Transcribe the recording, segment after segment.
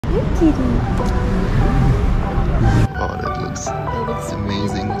Kitty. Oh, that looks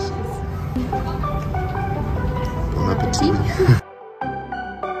amazing. Bon appetit.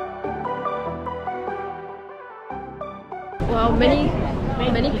 Wow,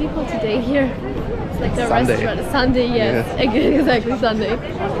 many people today here. It's like a Sunday. restaurant. Sunday, yes, exactly Sunday.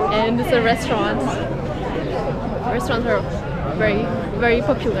 And it's a restaurant. Restaurants are very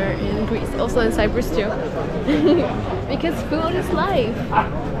popular in Greece, also in Cyprus too. Because food is life.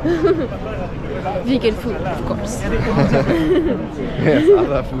 Vegan food, of course. Yes,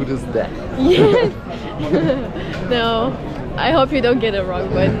 other food is dead. Yes. No, I hope you don't get it wrong,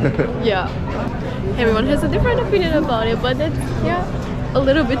 but yeah. Everyone has a different opinion about it, but that's, yeah, a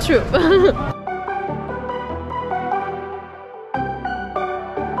little bit true.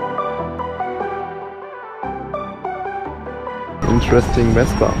 Interesting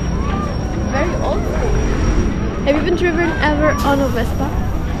Vespa. Very old school. Have you been driven ever on a Vespa?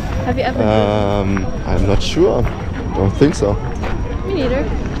 Have you ever driven? I'm not sure. Don't think so. Me neither.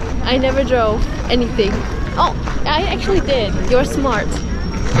 I never drove anything. Oh, I actually did. You're smart.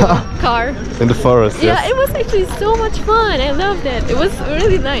 Car. In the forest, Yeah, yes. it was actually so much fun. I loved it. It was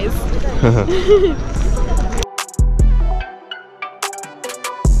really nice.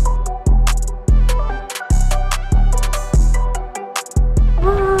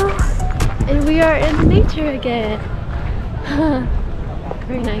 And we are in nature again.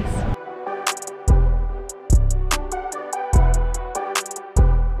 Very nice.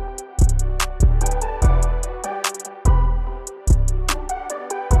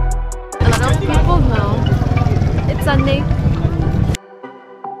 A lot of people now. It's Sunday.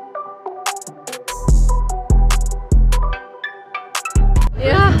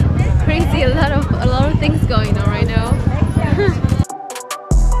 Yeah, crazy. A lot of things going on right now.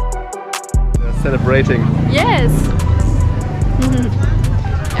 They're celebrating. Yes.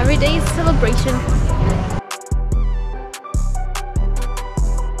 Every day is celebration.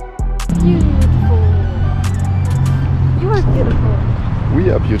 Beautiful. You are beautiful. We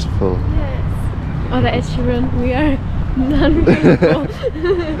are beautiful. Yes. Oh, the Ed Sheeran. We are not beautiful.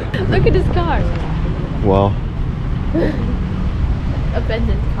 Look at this car. Wow.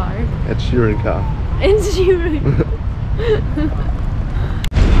 Abandoned car. Ed Sheeran car. Ed Sheeran.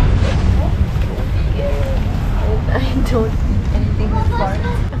 I don't eat anything with farts.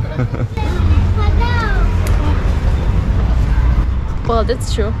 Well,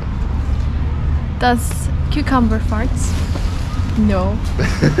 that's true. Does cucumber farts? No.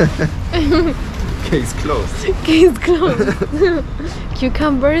 Case closed. Case closed.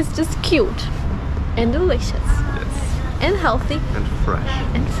 Cucumber is just cute and delicious. Yes. And healthy. And fresh.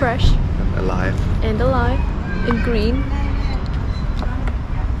 And fresh. And alive. And alive. And green.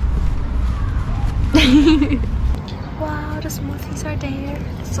 Wow, the smoothies are there.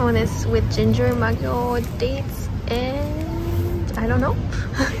 This one is with ginger, mango, dates, and I don't know,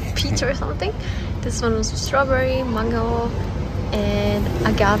 peach or something. This one was strawberry, mango, and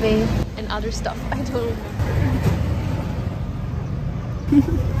agave, and other stuff. I don't know.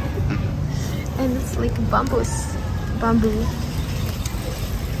 And it's like bamboo.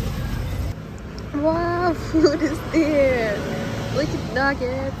 Wow, food is there. Look at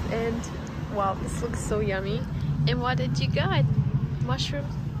nuggets and wow, this looks so yummy. And what did you got? Mushroom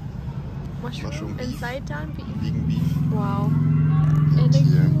Mushroom and beef. seitan beef. Vegan beef. Wow. And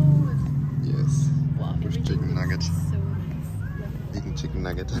here. food. Yes. Wow, With everything chicken looks nugget. so nice. Yeah. Vegan chicken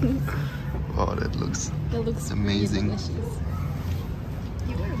nugget. Oh, that looks That looks amazing. Really delicious.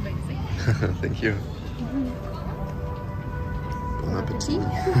 You are amazing. Thank you. Bon appetit.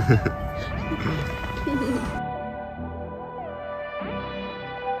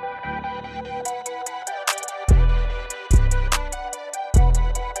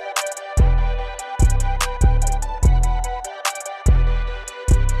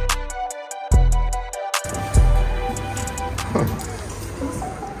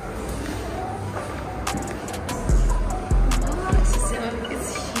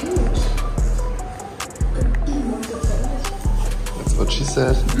 That's what she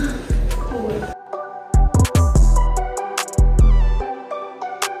said.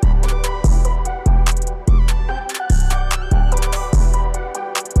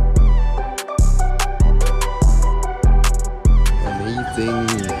 Amazing.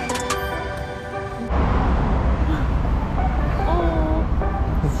 Oh,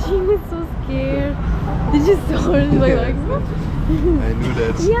 she was so scared. Did you saw her in my legs? I knew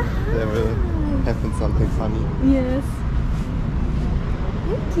that Yeah. there will happen something funny. Yes.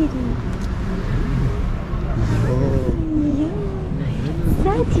 Hi, kitty. Oh. Yeah.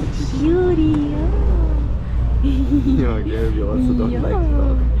 Such a cutie. Yeah, Gail, you also don't like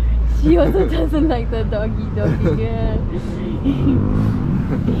dog. She also doesn't like the doggy girl.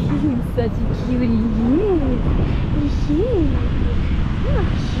 Such a cutie.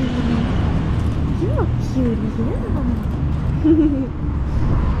 You're cutie, yeah.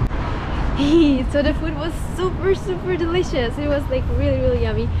 So the food was super delicious. It was like really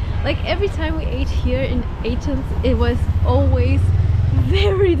yummy. Like every time we ate here in Athens, it was always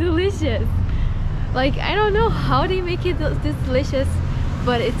very delicious. Like I don't know how they make it this delicious,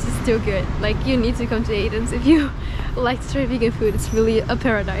 but it's just still good. Like you need to come to Athens if you like to try vegan food. It's really a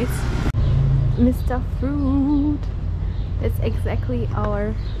paradise. Mr. Fruit. That's exactly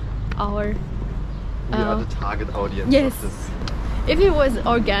our We are the target audience. Yes. Of this. If it was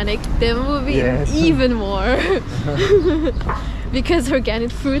organic, then would be Yes. even more. Because organic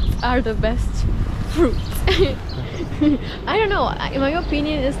fruits are the best fruits. I don't know, in my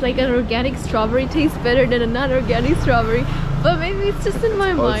opinion, it's like an organic strawberry tastes better than a non-organic strawberry. But maybe it's just in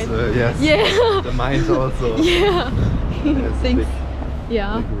my mind. Also, yes. Yeah. The mind also. Yeah. Yes, Thanks. big,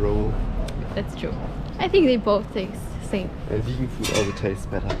 Yeah, big role. that's true. I think they both taste the same. And vegan food also tastes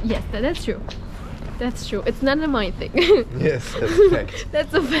better. Yes, that's true. That's true. It's not a mind thing. Yes, that's a fact.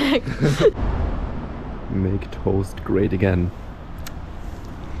 That's a fact. Make toast great again.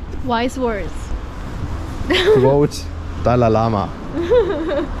 Wise words. Quote Dalai Lama.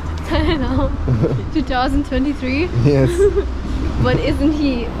 I don't know. 2023. Yes. But isn't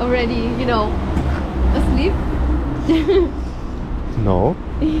he already, you know, asleep? No.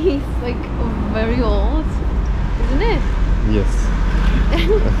 He's like very old, isn't it? Yes.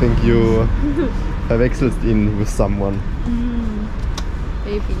 I think you verwechselst ihn with someone.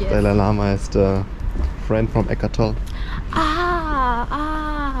 Maybe yes. Dalai Lama is the friend from Eckhart Tolle.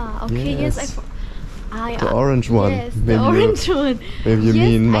 Okay, yes. Yes. Yeah. The orange one. Yes, Maybe the orange one. Maybe you Yes,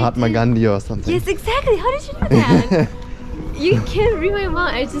 mean I Mahatma did. Gandhi or something. Yes, exactly. How did you know that? You can't read my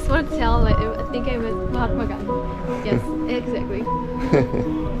mind. I just want to tell. Like, I think I meant Mahatma Gandhi. Yes, exactly.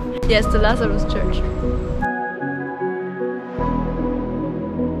 Yes, the Lazarus Church.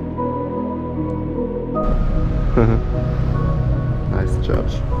 Nice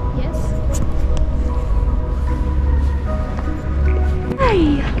church. Yes. Hi.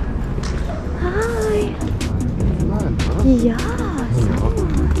 Hi. Nein, oder? Ja.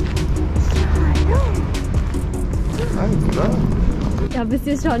 Nice, oder? Ja, bist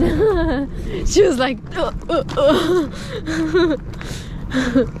du schon. She was like,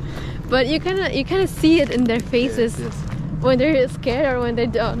 But you kind of see it in their faces. Yes. When they're scared or when they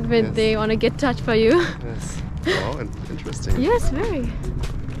don't, when Yes. they want to get touched by you. Yes. Oh, interesting. Yes, very.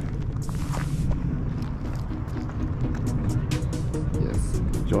 Yes.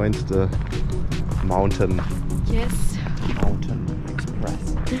 Joined the mountain Yes.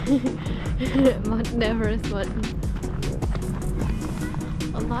 express. Mount Everest button.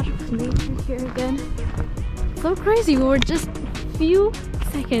 A lot of nature here again. So crazy. We were just few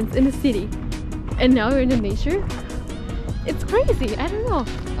seconds in the city, and now we're in the nature. It's crazy. I don't know.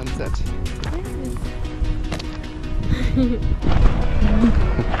 Sunset.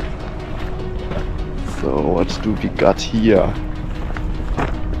 So what do we got here?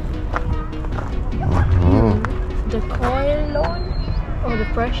 The Koilon or the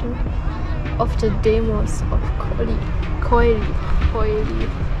pressure of the demos of Koili.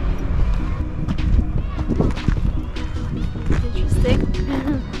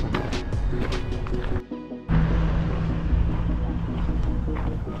 Interesting.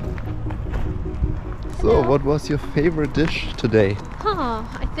 So what was your favorite dish today?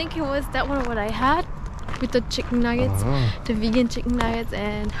 I think it was that one what I had with the chicken nuggets, the vegan chicken nuggets,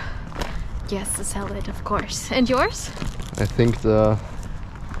 and yes, the salad, of course. And yours? I think the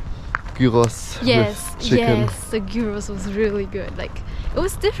gyros Yes, with chicken. yes, the gyros was really good. Like it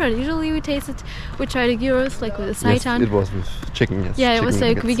was different. Usually we try the gyros like with the Yes, seitan. it was with chicken, yes. Yeah, it chicken was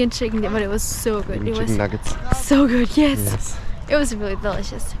like nuggets. vegan chicken, but it was so good. It Chicken was nuggets. so good. Yes. Yes. It was really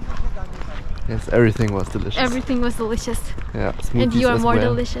delicious. Yes, everything was delicious. Everything was delicious. Yeah, And smoothies you are as more well.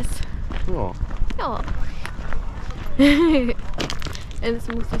 delicious. Oh. Oh. And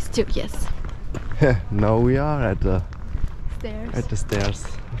smoothies too, yes. Now we are at the Stairs. stairs.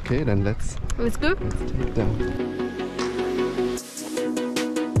 Okay, then let's Let's go. take them.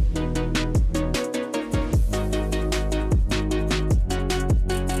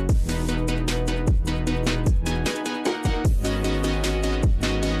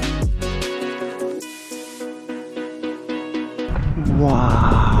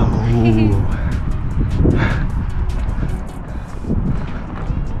 Wow.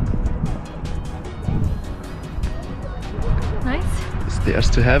 Nice. Stairs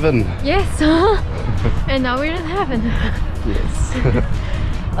to heaven. Yes. And now we're in heaven. Yes.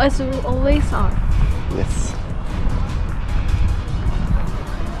 As we always are. Yes.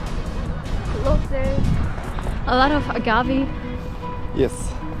 Look, there's a lot of agave.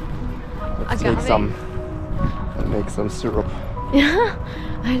 Yes. Let's Agave. take some and make some syrup. Yeah,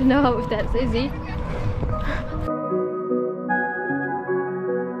 I don't know if that's easy.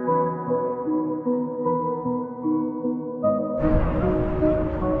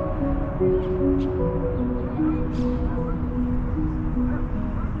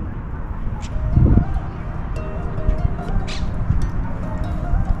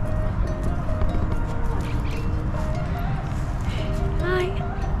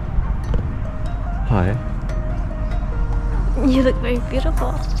 Hi. You look very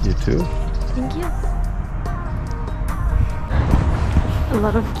beautiful. You too. Thank you. A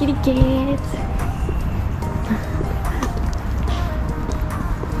lot of kitty cats.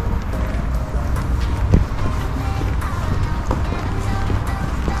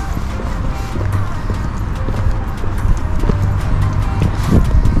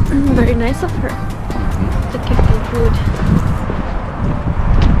 Very nice of her to keep the food.